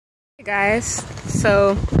Hey guys,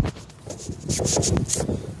 so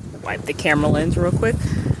wipe the camera lens real quick.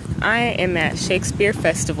 I am at Shakespeare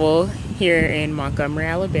Festival here in Montgomery,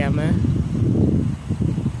 Alabama,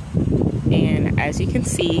 and as you can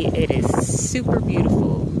see, it is super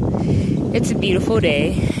beautiful. It's a beautiful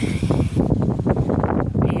day,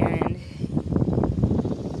 and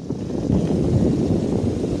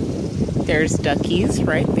there's duckies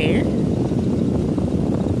right there.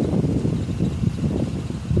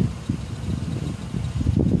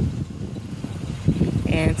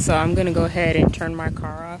 And so I'm gonna go ahead and turn my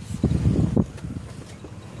car off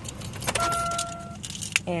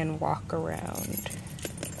and walk around.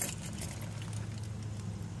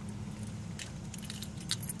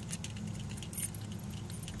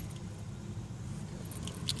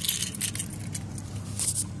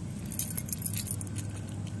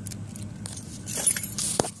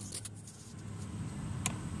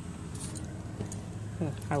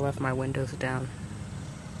 I left my windows down.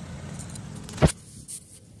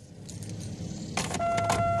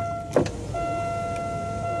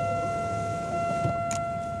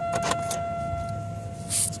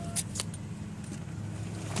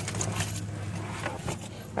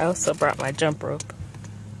 I also brought my jump rope.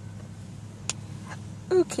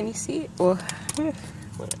 Ooh, can you see it? Well,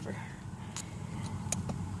 whatever.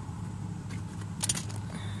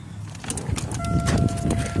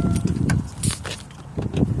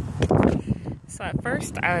 So at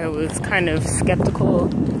first I was kind of skeptical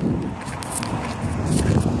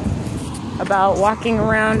about walking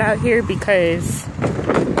around out here because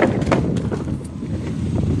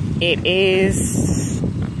it is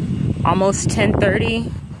almost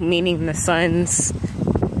 10:30. Meaning the sun's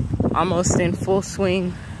almost in full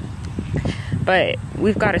swing, but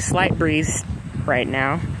we've got a slight breeze right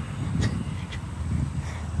now,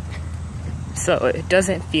 so it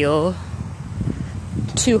doesn't feel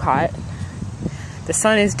too hot. The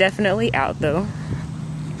sun is definitely out though.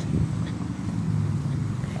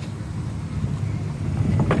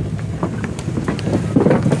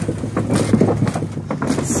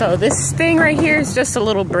 So this thing right here is just a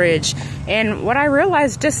little bridge. And what I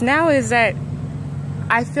realized just now is that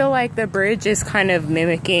I feel like the bridge is kind of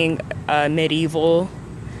mimicking a medieval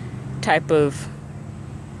type of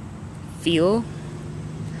feel.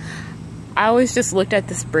 I always just looked at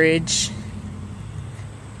this bridge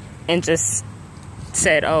and just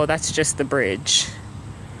said, oh, that's just the bridge.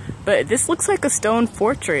 But this looks like a stone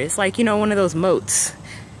fortress, like, you know, one of those moats.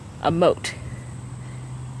 A moat.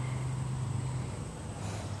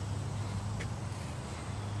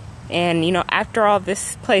 And, you know, after all,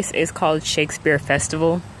 this place is called Shakespeare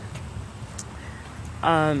Festival.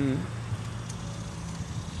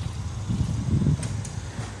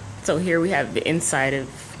 So here we have the inside of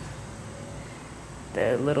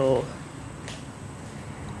the little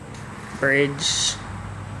bridge.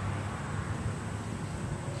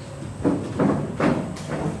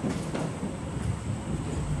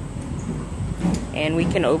 And we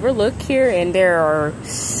can overlook here, and there are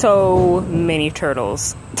so many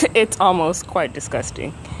turtles. It's almost quite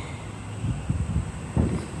disgusting.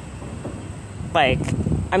 Like,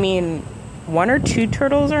 I mean, one or two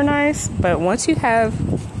turtles are nice, but once you have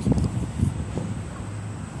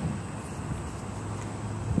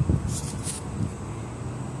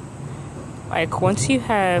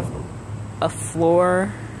a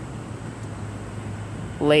floor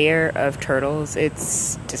layer of turtles,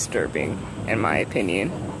 it's disturbing, in my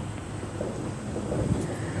opinion.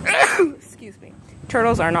 Excuse me.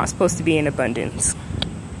 Turtles are not supposed to be in abundance.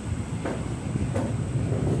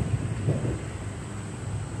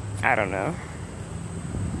 I don't know.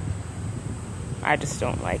 I just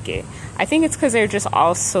don't like it. I think it's because they're just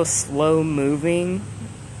all so slow moving.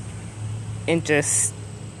 And just,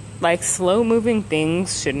 like, slow moving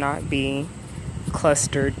things should not be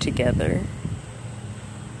clustered together.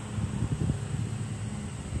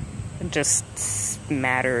 Just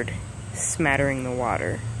smattering the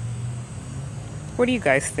water. What do you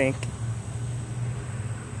guys think?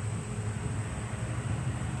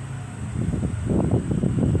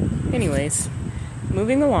 Anyways,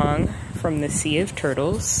 moving along from the sea of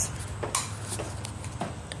turtles.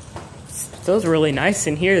 It feels really nice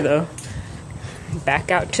in here though.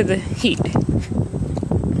 Back out to the heat.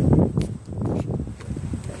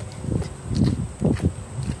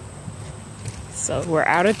 So we're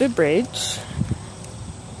out of the bridge.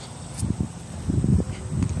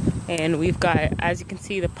 And we've got, as you can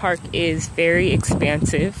see, the park is very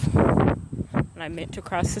expansive. And I meant to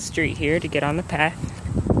cross the street here to get on the path.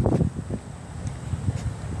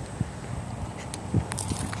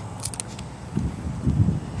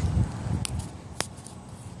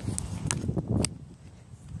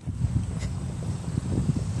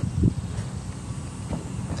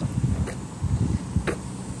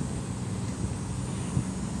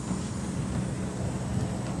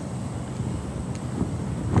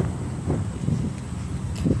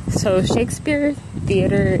 So Shakespeare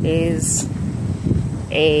Theater is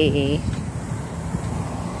a,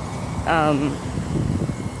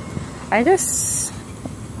 I guess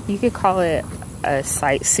you could call it a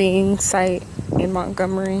sightseeing site in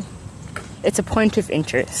Montgomery. It's a point of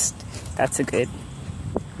interest. That's a good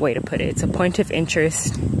way to put it. It's a point of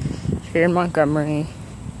interest here in Montgomery,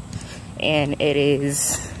 and it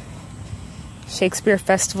is, Shakespeare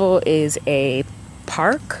Festival is a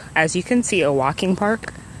park, as you can see, a walking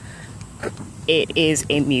park. It is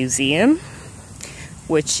a museum,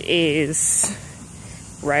 which is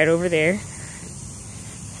right over there,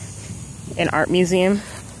 an art museum,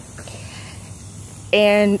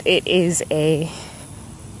 and it is a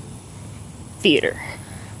theater,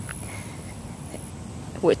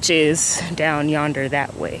 which is down yonder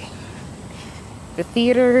that way. The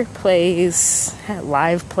theater plays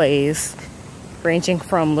live plays ranging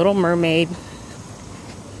from Little Mermaid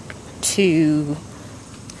to,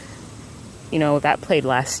 you know, that played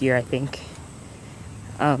last year, I think.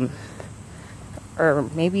 Or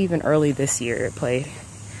maybe even early this year it played.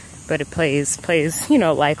 But it plays, you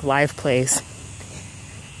know, like live plays.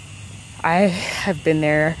 I have been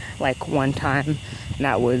there like one time, and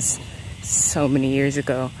that was so many years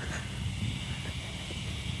ago.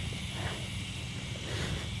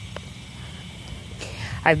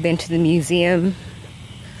 I've been to the museum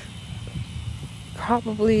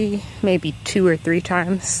probably maybe 2 or 3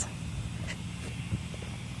 times.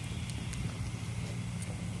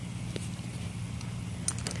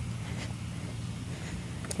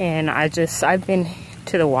 And I've been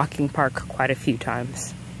to the walking park quite a few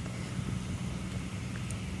times.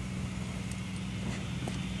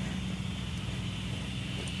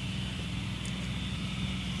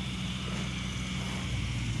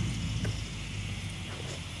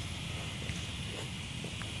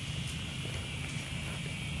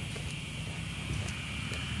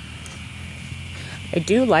 I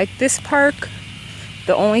do like this park.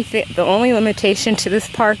 The only limitation to this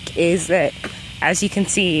park is that, as you can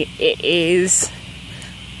see, it is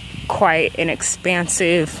quite an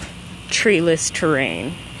expansive treeless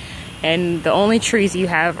terrain. And the only trees you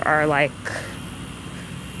have are like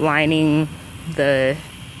lining the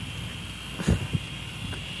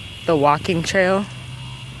walking trail.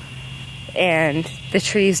 And the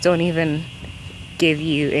trees don't even give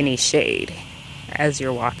you any shade as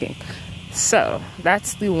you're walking. So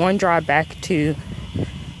that's the one drawback to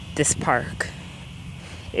this park,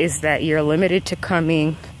 is that you're limited to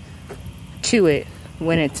coming to it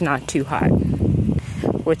when it's not too hot,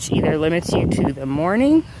 which either limits you to the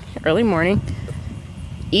morning, early morning,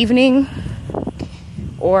 evening,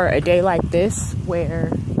 or a day like this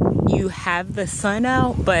where you have the sun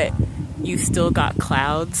out but you still got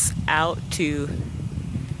clouds out to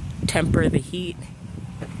temper the heat,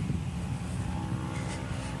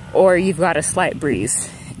 or you've got a slight breeze.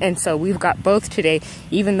 And so we've got both today.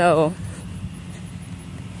 Even though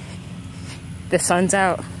the sun's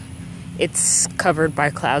out, it's covered by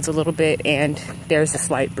clouds a little bit and there's a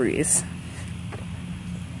slight breeze.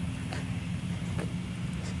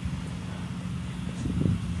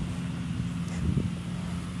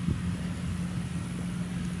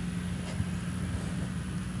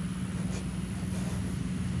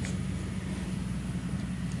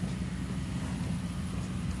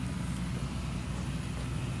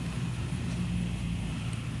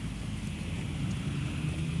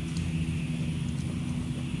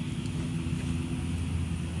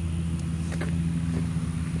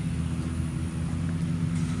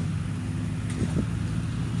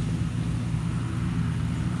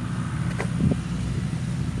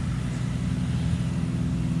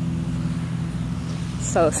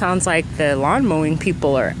 So it sounds like the lawn mowing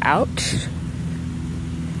people are out.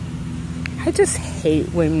 I just hate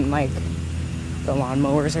when like the lawn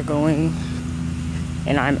mowers are going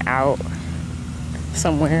and I'm out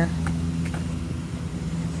somewhere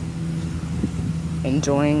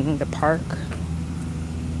enjoying the park.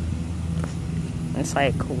 It's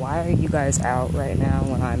like, why are you guys out right now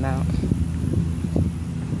when I'm out?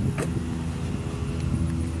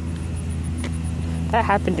 That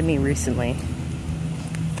happened to me recently,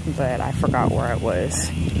 but I forgot where I was.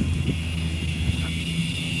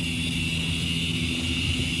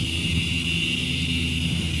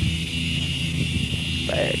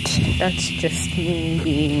 But that's just me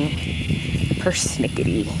being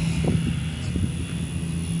persnickety.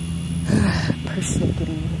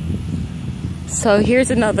 Persnickety. So here's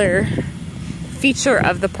another feature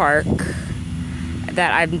of the park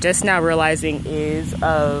that I'm just now realizing is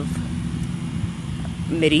of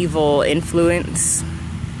medieval influence.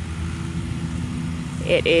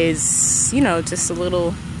 It is, you know, just a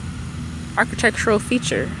little architectural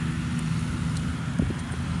feature.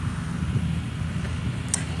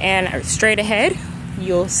 And straight ahead,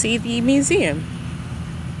 you'll see the museum.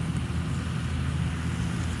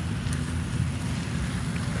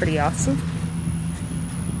 Pretty awesome.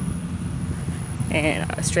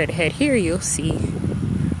 And straight ahead here, you'll see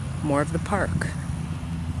more of the park.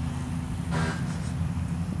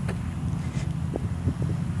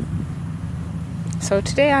 So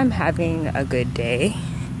today I'm having a good day.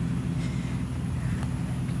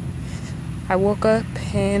 I woke up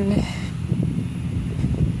and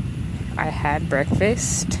I had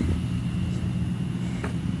breakfast.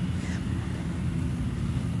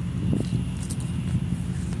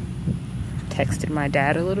 Texted my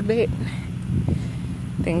dad a little bit.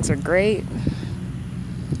 Things are great.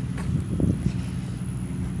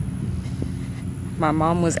 My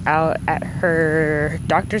mom was out at her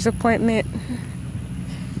doctor's appointment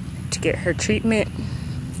to get her treatment.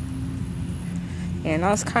 And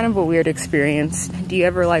that was kind of a weird experience. Do you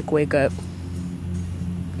ever like wake up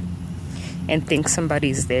and think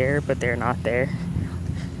somebody's there, but they're not there?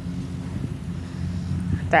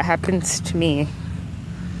 That happens to me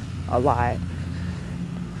a lot.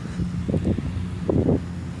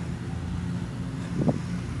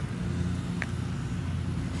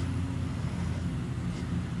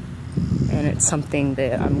 And it's something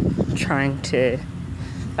that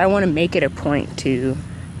I want to make it a point to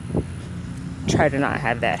try to not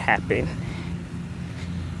have that happen.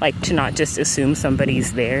 Like, to not just assume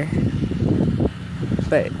somebody's there,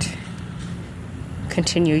 but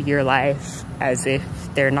continue your life as if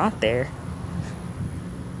they're not there.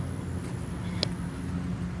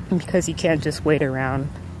 Because you can't just wait around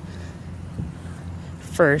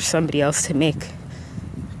for somebody else to make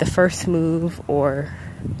the first move or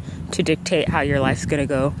to dictate how your life's gonna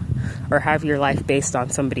go, or have your life based on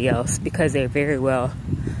somebody else, because they very well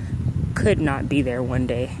could not be there one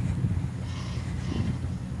day.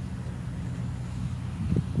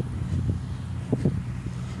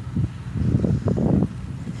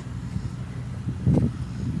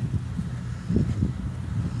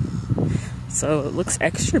 So it looks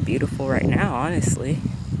extra beautiful right now, honestly.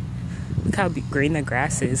 Look how green the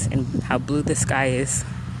grass is and how blue the sky is.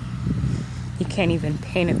 You can't even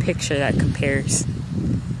paint a picture that compares.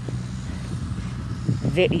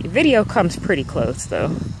 Video comes pretty close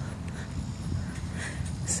though.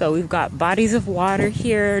 So we've got bodies of water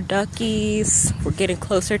here, duckies. We're getting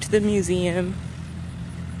closer to the museum.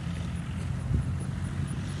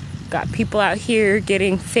 Got people out here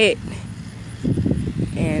getting fit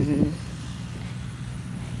and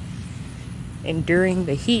enduring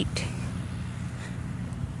the heat.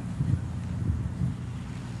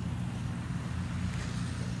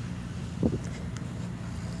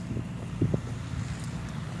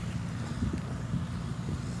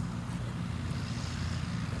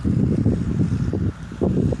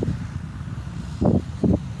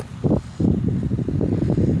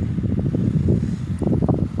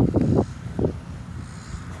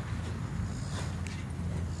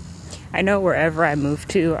 I know wherever I move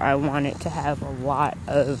to, I want it to have a lot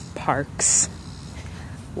of parks,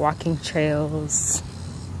 walking trails,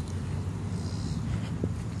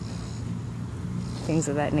 things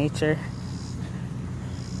of that nature.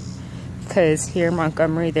 Because here in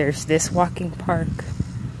Montgomery, there's this walking park,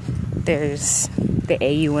 there's the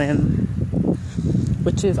AUM,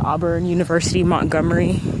 which is Auburn University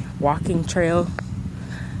Montgomery walking trail.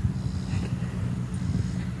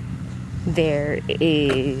 There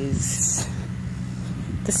is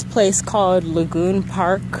this place called Lagoon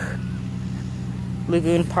Park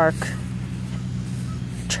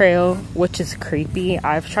Trail, which is creepy.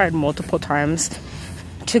 I've tried multiple times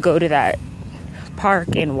to go to that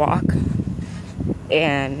park and walk,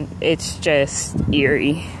 and it's just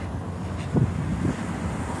eerie.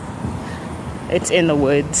 It's in the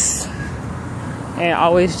woods, and it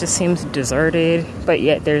always just seems deserted, but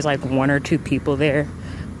yet there's like one or two people there,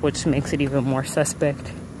 which makes it even more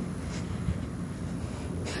suspect.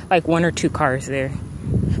 Like one or two cars there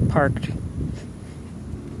parked.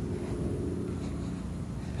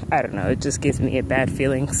 I don't know, it just gives me a bad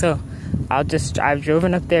feeling. So I've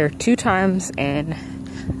driven up there 2 times and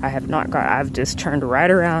I've just turned right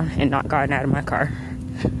around and not gotten out of my car.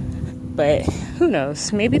 But who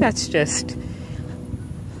knows, maybe that's just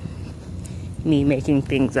me making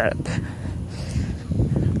things up.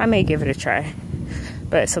 I may give it a try.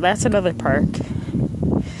 But so that's another park.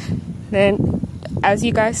 Then, as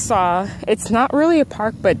you guys saw, it's not really a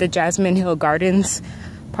park, but the Jasmine Hill Gardens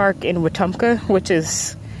Park in Wetumpka, which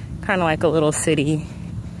is kind of like a little city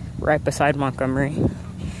right beside Montgomery.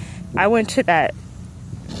 I went to that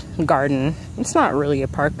garden. It's not really a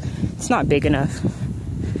park. It's not big enough.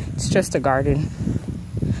 It's just a garden.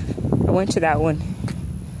 I went to that one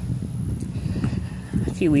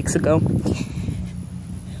few weeks ago.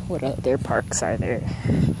 What other parks are there?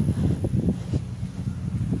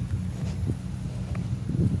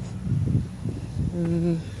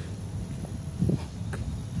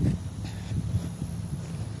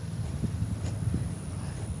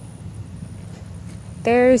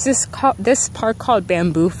 There's this park called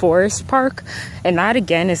Bamboo Forest Park, and that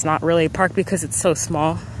again is not really a park because it's so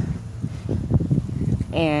small.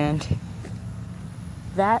 And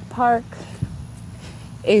that park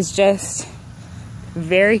is just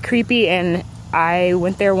very creepy, and I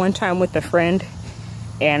went there one time with a friend,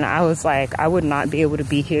 and I was like, I would not be able to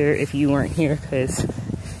be here if you weren't here, because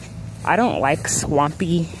I don't like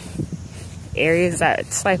swampy areas.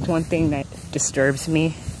 That's like one thing that disturbs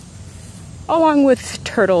me, along with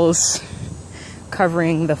turtles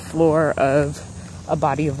covering the floor of a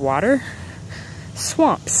body of water.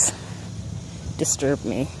 Swamps disturb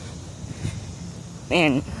me.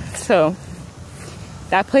 And so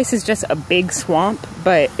that place is just a big swamp,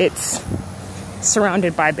 but it's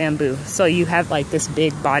surrounded by bamboo. So you have like this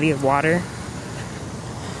big body of water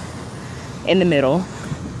in the middle,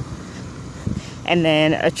 and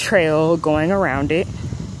then a trail going around it,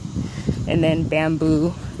 and then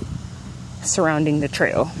bamboo surrounding the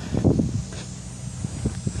trail.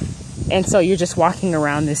 And so you're just walking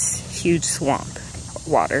around this huge swamp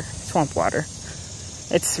water.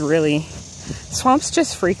 It's really, swamps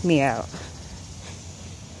just freak me out.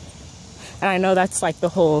 And I know that's like the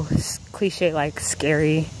whole cliche, like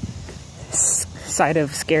scary side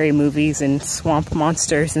of scary movies and swamp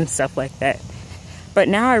monsters and stuff like that. But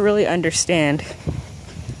now I really understand,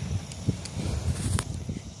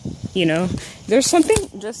 you know, there's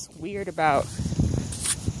something just weird about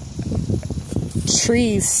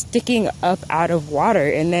trees sticking up out of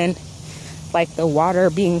water, and then like the water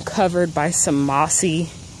being covered by some mossy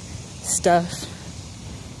stuff,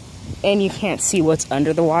 and you can't see what's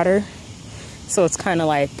under the water. So it's kind of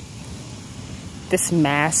like this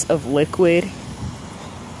mass of liquid,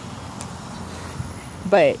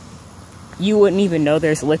 but you wouldn't even know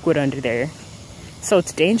there's liquid under there. So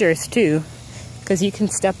it's dangerous too, because you can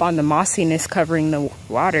step on the mossiness covering the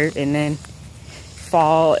water and then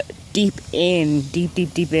fall deep in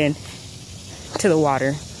to the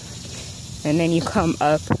water. And then you come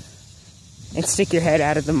up and stick your head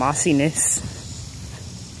out of the mossiness,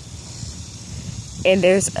 and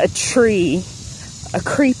there's a tree, a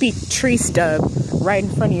creepy tree stub right in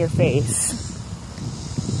front of your face.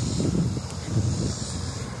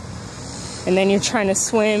 And then you're trying to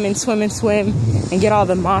swim and swim and swim and get all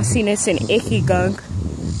the mossiness and icky gunk,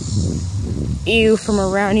 ew, from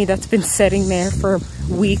around you that's been sitting there for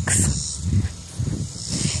weeks.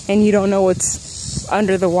 And you don't know what's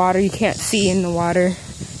under the water. You can't see in the water.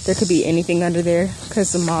 There could be anything under there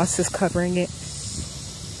because the moss is covering it.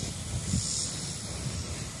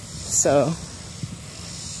 So,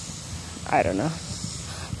 I don't know.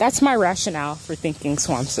 That's my rationale for thinking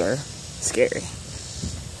swamps are scary.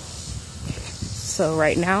 So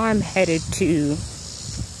right now I'm headed to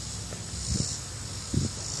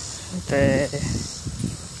the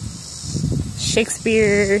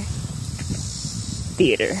Shakespeare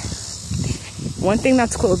Theater. One thing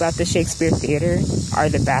that's cool about the Shakespeare Theater are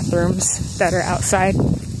the bathrooms that are outside.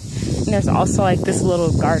 And there's also like this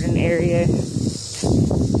little garden area.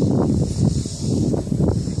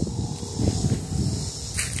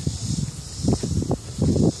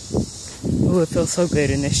 Ooh, it feels so good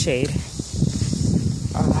in the shade.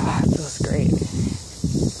 Ah, it feels great.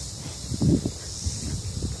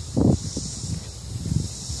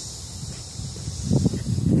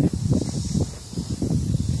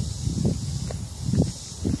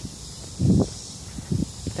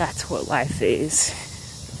 That's what life is.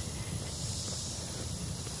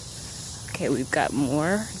 Okay, we've got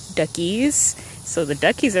more duckies. So the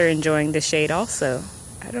duckies are enjoying the shade also.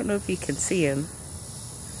 I don't know if you can see them,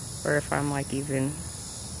 or if I'm like even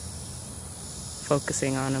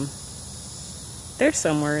focusing on them. They're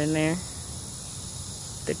somewhere in there,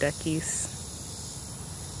 the duckies.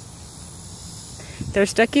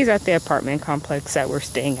 There's duckies at the apartment complex that we're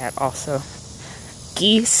staying at also.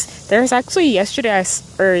 Geese. There's actually yesterday,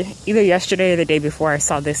 or either yesterday or the day before, I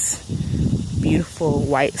saw this beautiful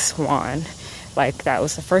white swan. Like, that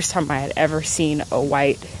was the first time I had ever seen a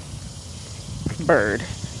white bird,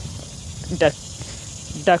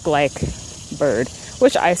 duck-like bird,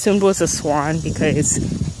 which I assumed was a swan because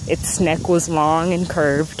its neck was long and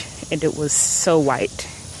curved, and it was so white,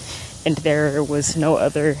 and there was no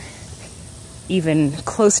other even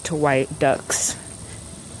close to white ducks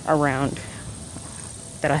around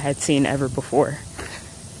that I had seen ever before.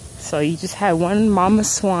 So you just had one mama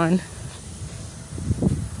swan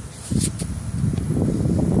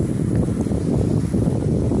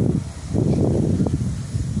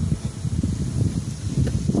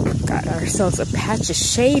ourselves a patch of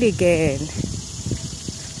shade again.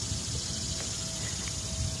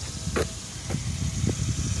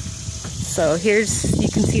 So here's, you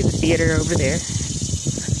can see the theater over there.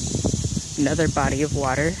 Another body of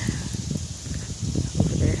water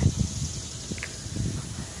over there.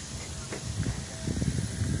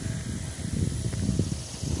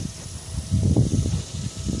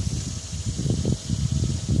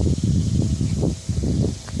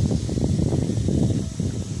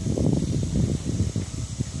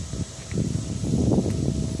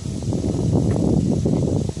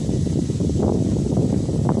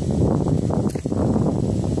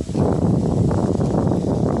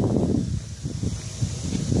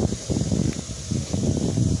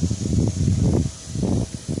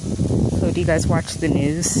 Do you guys watch the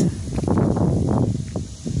news?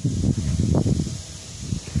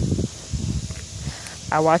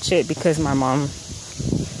 I watch it because my mom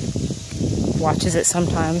watches it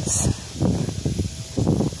sometimes.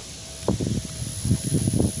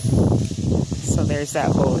 So there's that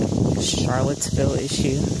whole Charlottesville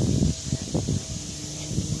issue.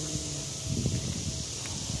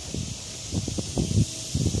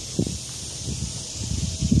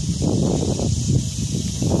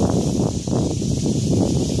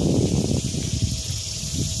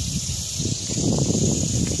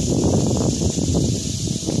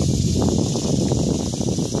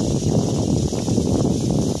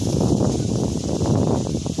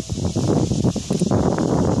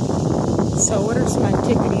 So what are some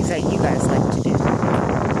activities that you guys like to do?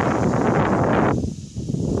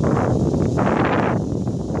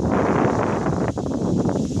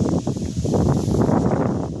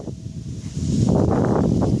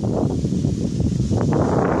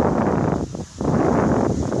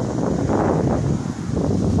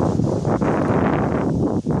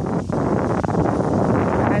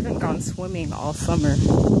 I haven't gone swimming all summer.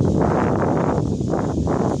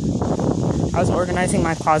 I was organizing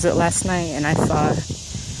my closet last night and I saw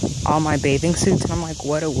all my bathing suits and I'm like,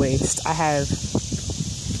 what a waste. I have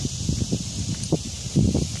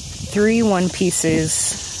 3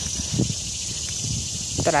 one-pieces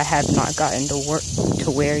that I have not gotten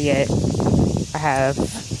to wear yet. I have 2,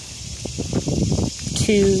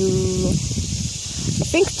 I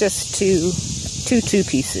think just two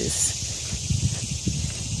two-pieces.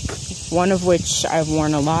 One of which I've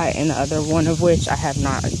worn a lot and the other one of which I have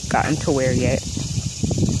not gotten to wear yet.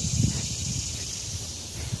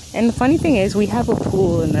 And the funny thing is, we have a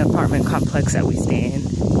pool in the apartment complex that we stay in.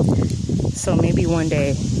 So maybe one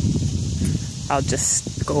day I'll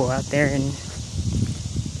just go out there and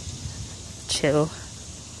chill.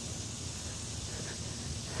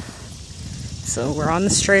 So we're on the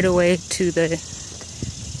straightaway to the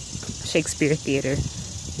Shakespeare Theater.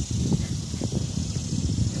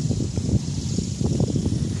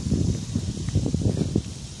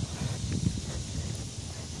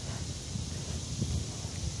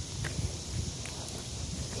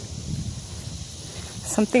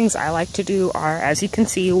 Some things I like to do are, as you can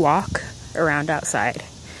see, walk around outside.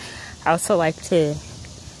 I also like to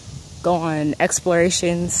go on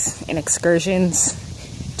explorations and excursions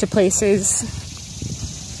to places,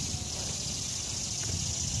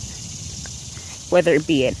 whether it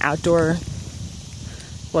be an outdoor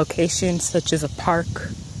location such as a park,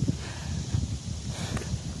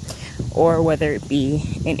 or whether it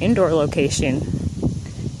be an indoor location,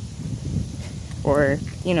 or,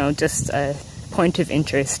 you know, just a point of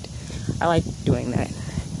interest. I like doing that.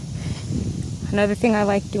 Another thing I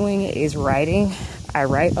like doing is writing. I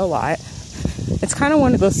write a lot. It's kind of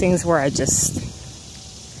one of those things where I just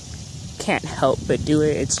can't help but do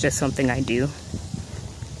it. It's just something I do.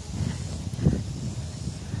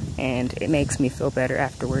 And it makes me feel better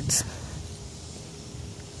afterwards.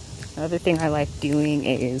 Another thing I like doing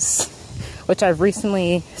is, which I've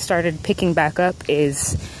recently started picking back up,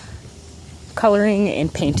 is coloring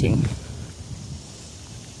and painting.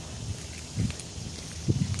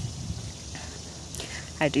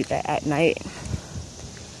 I do that at night.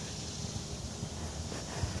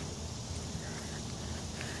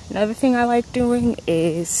 Another thing I like doing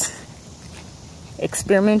is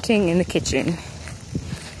experimenting in the kitchen.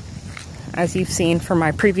 As you've seen from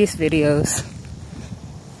my previous videos,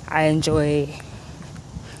 I enjoy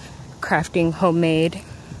crafting homemade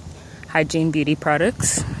hygiene beauty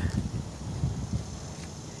products.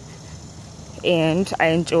 And I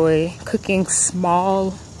enjoy cooking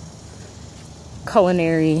small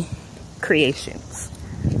culinary creations.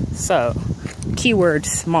 So, keyword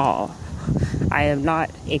small. I am not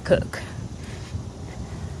a cook.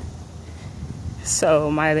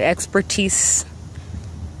 So my expertise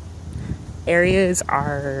areas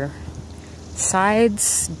are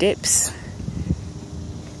sides, dips,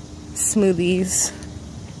 smoothies.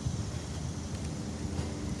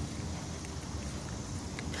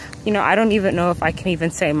 You know, I don't even know if I can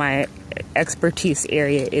even say my expertise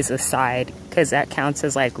area is a side, because that counts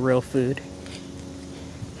as like real food.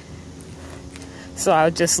 So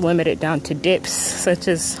I'll just limit it down to dips such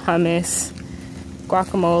as hummus,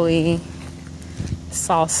 guacamole,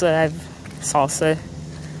 salsa,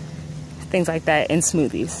 things like that, and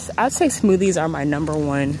smoothies. I'd say smoothies are my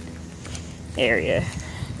 #1 area.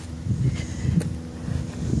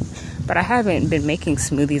 But I haven't been making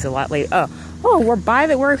smoothies a lot lately. Oh,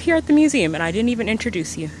 we're here at the museum, and I didn't even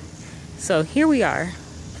introduce you. So here we are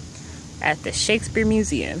at the Shakespeare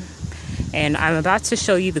Museum, and I'm about to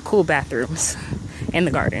show you the cool bathrooms in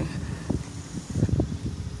the garden.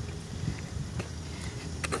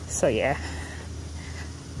 So yeah,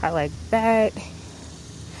 I like that.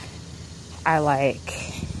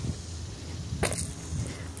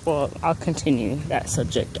 Well, I'll continue that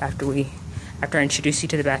subject after I introduce you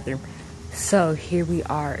to the bathroom. So here we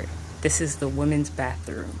are. This is the women's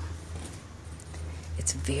bathroom.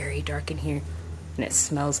 It's very dark in here, and it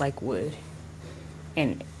smells like wood.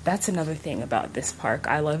 And that's another thing about this park.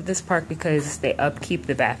 I love this park because they upkeep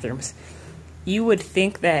the bathrooms. You would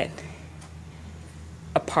think that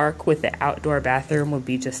a park with an outdoor bathroom would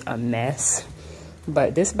be just a mess,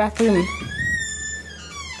 but this bathroom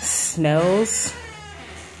smells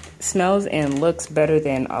and looks better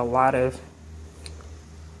than a lot of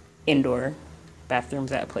indoor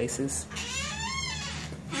bathrooms at places.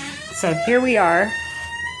 So here we are.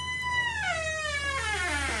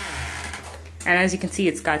 And as you can see,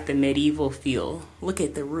 it's got the medieval feel. Look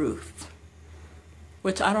at the roof.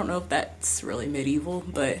 Which I don't know if that's really medieval,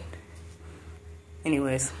 but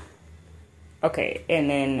anyways. Okay, and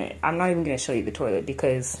then I'm not even gonna show you the toilet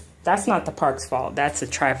because that's not the park's fault. That's a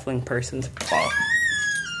trifling person's fault.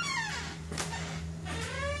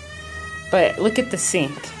 But look at the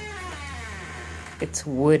sink. It's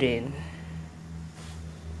wooden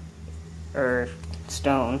or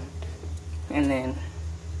stone. And then,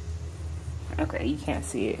 okay, you can't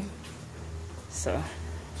see it. So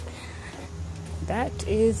that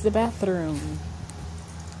is the bathroom.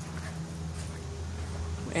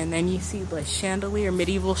 And then you see the chandelier,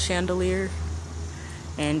 medieval chandelier,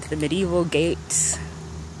 and the medieval gates.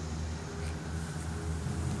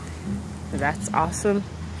 That's awesome.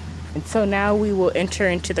 And so now we will enter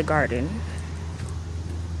into the garden.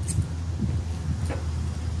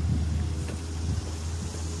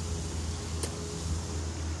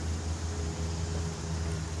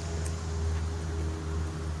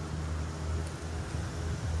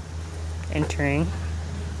 Entering,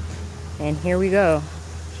 and here we go.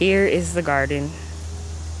 Here is the garden.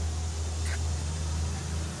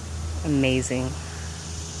 Amazing.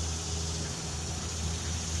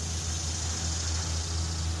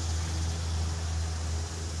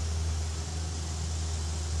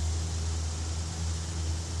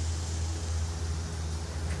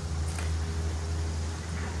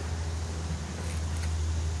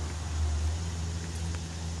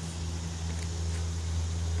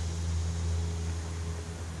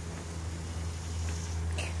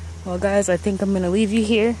 Well guys, I think I'm gonna leave you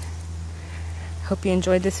here. Hope you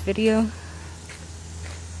enjoyed this video,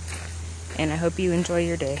 and I hope you enjoy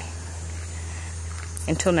your day.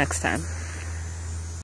 Until next time.